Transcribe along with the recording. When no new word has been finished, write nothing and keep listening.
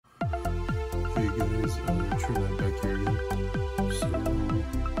guys, Trinidad back here again. So,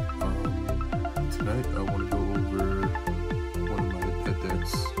 tonight I want to go over one of my pet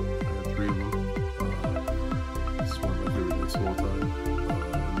decks. I have 3 of them. This is one of my favorite decks of all time,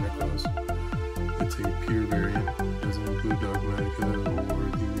 Nekroz. It's a pure variant, doesn't include Dogmatica or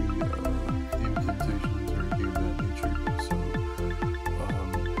the incantations or anything of that nature. So,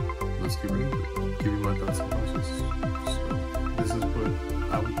 let's get right into it. Give you my thoughts on houses. So, this is what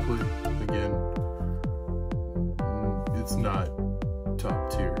I would play. Again, it's not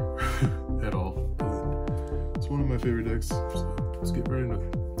top tier at all, but it's one of my favorite decks, so let's get right into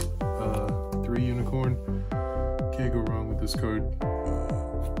it. 3 Unicorn, can't go wrong with this card.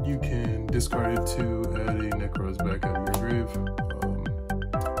 You can discard it to add a Nekroz back out of your grave.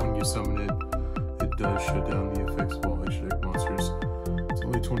 When you summon it, it does shut down the effects of all extra deck monsters. It's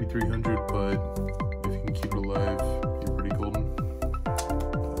only 2300, but if you can keep it alive, you're pretty golden.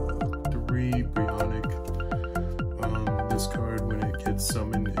 3 Brionic. This card, when it gets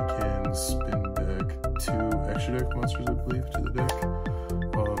summoned, it can spin back 2 extra deck monsters, I believe, to the deck.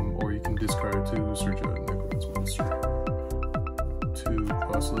 Or you can discard it to search out a Nekroz monster. 2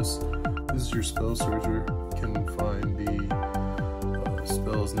 Costless. This is your spell searcher. You can find the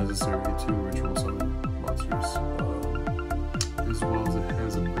spells necessary to ritual summon monsters. As well as it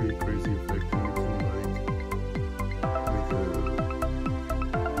has a pretty crazy effect that you can make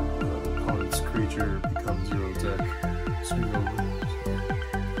opponent's creature become 0 attack. Swing over.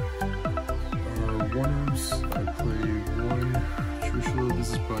 Oneers, I play 1 Yugioh. This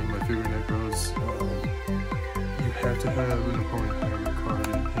is probably my favorite Nekroz. You have to have an opponent have a card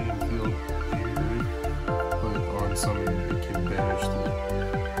in hand field in your grave, but on summon it can banish 3.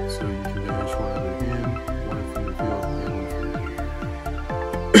 So you can banish 1 out of their hand, 1 from the field, and 1 from your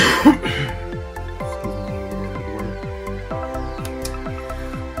hand.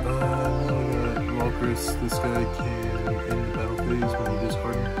 This guy can end the battle phase when you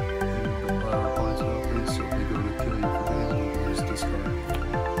discard him in the opponent's battle phase, so if they go to kill you for game, you can just discard him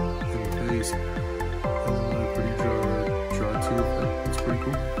in the phase. Has another pretty draw 2 effect, it's pretty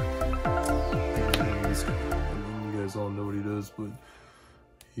cool. And this guy, I mean, you guys all know what he does, but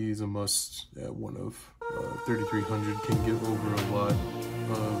he's a must at 1 of 3300, can get over a lot of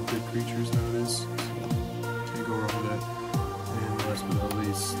good creatures nowadays, so can't go wrong with that. And last but not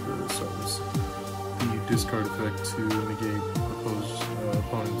least, the Sarvis. The discard effect to negate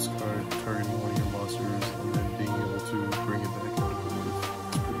opponent's card targeting 1 of your monsters and then being able to bring it back out of the grave.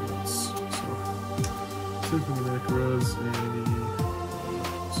 It's pretty nuts. So, aside from the Nekroz and the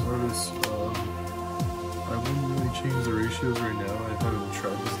Sarvis, I wouldn't really change the ratios right now. I haven't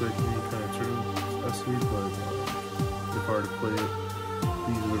tried this deck in any kind of tournament last week, but if I were to play it,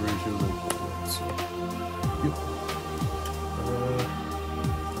 these are the ratios I play at. So, yep.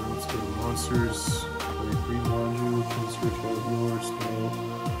 Let's go to monsters. Play 3 Manju, can switch out your spell.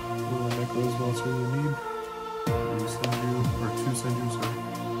 Nekroz monster you need. 3 Senju, or 2 Senju, sorry.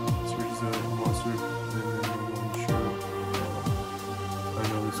 Switches out a monster, and then 1 shard. I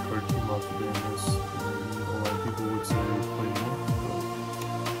know this card came off the ban list, and a lot of people would say play more, but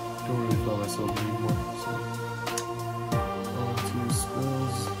don't really find myself needing more. So, on to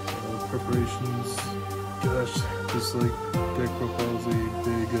spells, preparations. Gosh, just like deck profile is a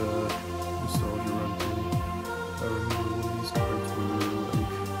big nostalgia run for me. I remember when these cards were like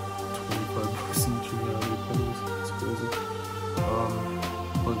 $25 each and now they're pennies. It's crazy.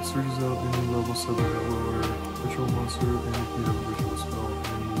 But searches out any level 7 or lower ritual monster, and if you have a ritual spell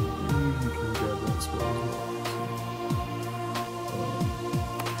and you leave, you can grab that spell as well. So,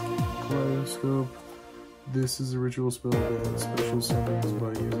 Kaleidoscope. This is a ritual spell that special summons by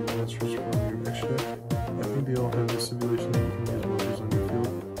using monsters from your extra deck. I think they all have a simulation that you can use monsters on your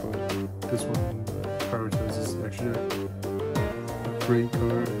field, but this one prioritizes extra deck. Great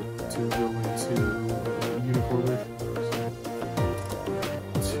card to go into Unicorn with.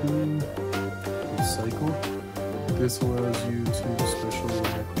 2 Cycle. This allows you to special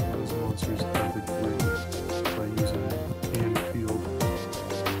Nekroz monsters out of the grave by using hand field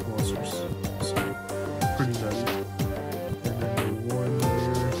monsters. So, pretty nutty. And then the 1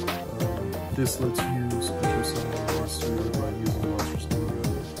 here, this lets you special summon a monster by using monsters to the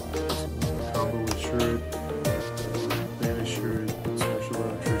grave. So, combo with Shred, banish Shred, special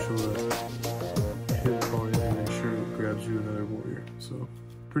out, Trishul out, hit opponent, and then Shred grabs you another warrior. So,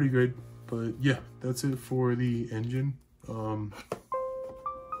 pretty great. But yeah, that's it for the engine. I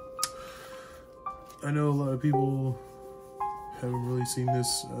know a lot of people haven't really seen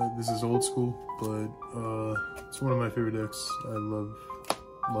this. This is old school, but it's one of my favorite decks. I love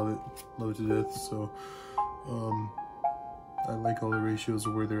it to death. So I like all the ratios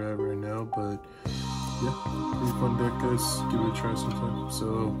of where they're at right now, but yeah, pretty fun deck, guys. Give it a try sometime.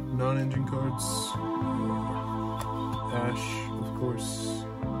 So, non-engine cards, Ash, of course,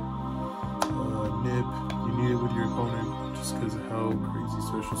 Nib. You need it with your opponent just because of how crazy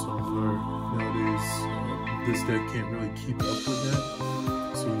special summons are nowadays. This deck can't really keep up with that,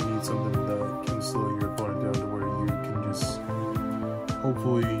 so you need something that can slow your opponent down to where you can just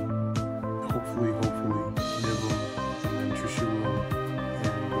hopefully nib them, and then Trishula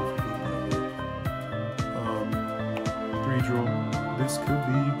and go for the 3-draw. This could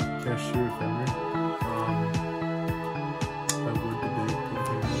be Cashier Offender. I would debate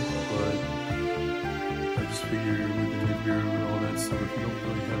putting him, but I just figure with the Yugioh and all that stuff, you don't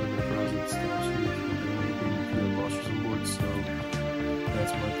really have a Nekroz that stops you from doing anything if you have monsters on board, so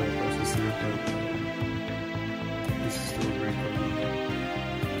that's my thought process there, but this is still a great card.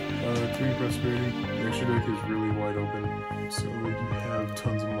 3 Prosperity. The extra deck is really wide open, so you have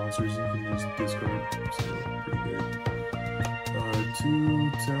tons of monsters you can just discard, so pretty good.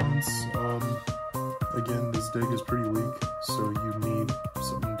 2 Talents. Again, this deck is pretty weak, so you need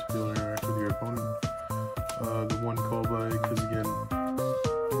something to be able to interact with your opponent. The 1 Call By, because again,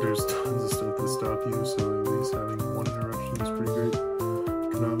 there's tons of stuff that stop you, so at least having 1 interruption is pretty great.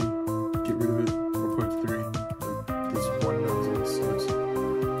 Konami, get rid of it, or put 3. Like, this 1 nonsense sucks.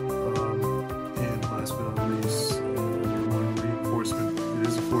 And last but not least, 1 Reinforcement. It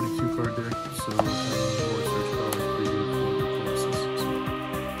is a 42 card deck, so having more search power is pretty good for the classes. So,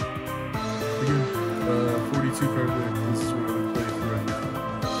 again, 42 card deck, this is what I would play for right now.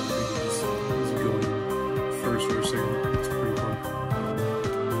 I think this is going first or second, it's pretty fun.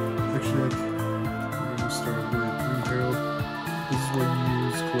 Extra deck, we're going to start with Green Herald. This is what you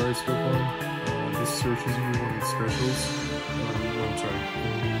use Kaleidoscope on. This searches you on its specials. I'm sorry,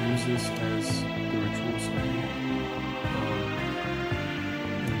 when you use this as the ritual sign,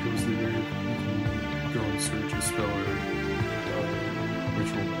 and it goes to the grave, you can go and search a spell or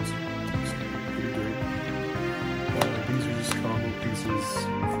ritual monster. So, pretty great. These are just combo pieces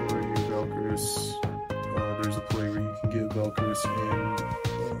for your Valkyris. There's a play where you can get Valkyris and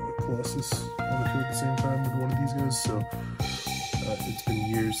Colossus on the field at the same time with one of these guys, so it's been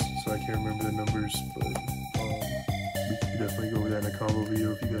years, so I can't remember the numbers, but we can definitely go over that in a combo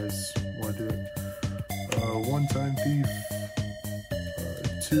video if you guys want to do it. 1 Time Thief,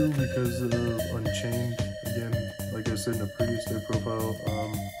 2 because of Unchained. Again, like I said in the previous deck profile,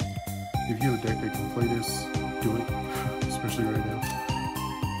 if you have a deck that can play this, do it, especially right now.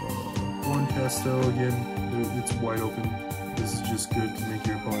 1 Castel, again, it's wide open. This is just good to make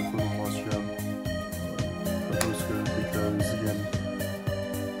your opponent put a monster down. That was good because, again,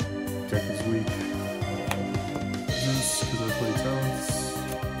 deck is weak. This, because I play Talents.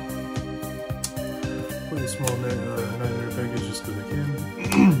 Play a small nightmare package just because I can.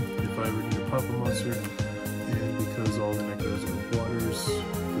 If I ever need to pop a monster. And because all the Nekroz are waters,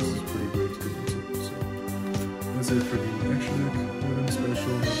 this is pretty great to go into. So, that's it for the extra deck. Nothing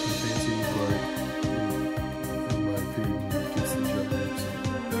special, nothing fancy, but in my opinion, it gets the job done. So,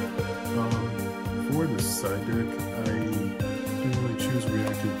 for the side deck, I didn't really choose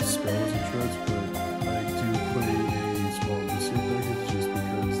reactive spells and threats, but I do play a small mystery package just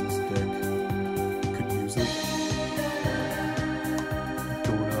because this deck could use it.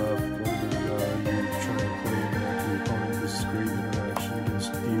 Going off, whatever you're trying to play and interact with your opponent, this is great interaction against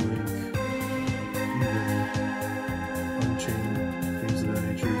D-Link, even Unchained, things of that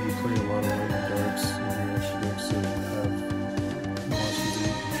nature. You play a lot of light and darks in your action deck, so you have monsters that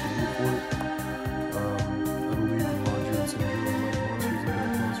you can tribute for it. I believe the Mondrians and really light monsters and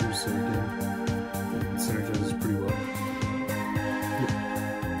dark monsters, so again, it synergizes pretty well. Yeah.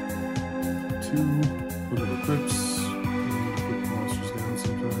 2, look at Eclipse. Put the monsters down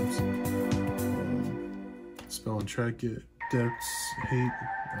sometimes. Spell and track it. Depths, hate.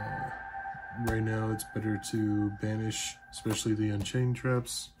 Right now it's better to banish, especially the Unchained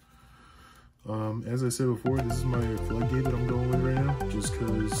traps. As I said before, this is my floodgate that I'm going with right now, just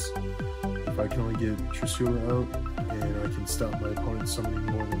because if I can only get Trishula out and I can stop my opponent summoning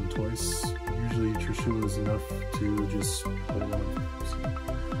more than twice, usually Trishula is enough to just hold on. So,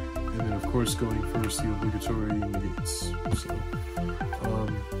 and then of course going first, the obligatory negates. So,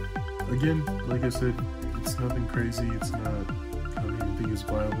 again, like I said, it's nothing crazy, it's not, I don't even think it's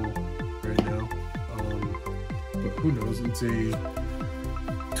viable right now, but who knows, it's a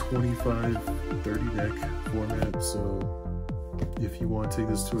 25-30 deck format, so if you want to take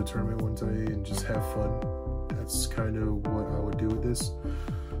this to a tournament one day and just have fun, that's kind of what I would do with this.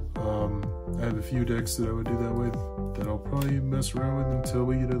 I have a few decks that I would do that with, that I'll probably mess around with until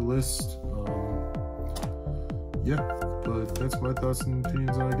we get a list. Yeah. But that's my thoughts and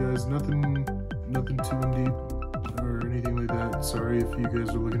opinions on it, guys. Nothing too in deep or anything like that. Sorry if you guys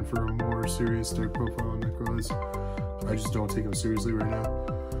are looking for a more serious deck profile on Nekroz. I just don't take him seriously right now.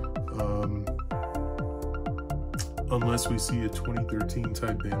 Unless we see a 2013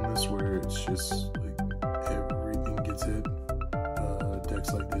 type ban list where it's just like everything gets hit.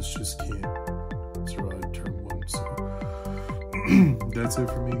 Decks like this just can't survive turn 1. So that's it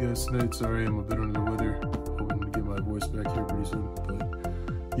for me, guys, tonight. Sorry, I'm a bit under the weather. Hoping to get my voice back here pretty soon.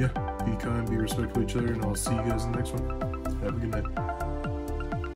 But yeah, be kind, be respectful to each other, and I'll see you guys in the next one. Have a good night.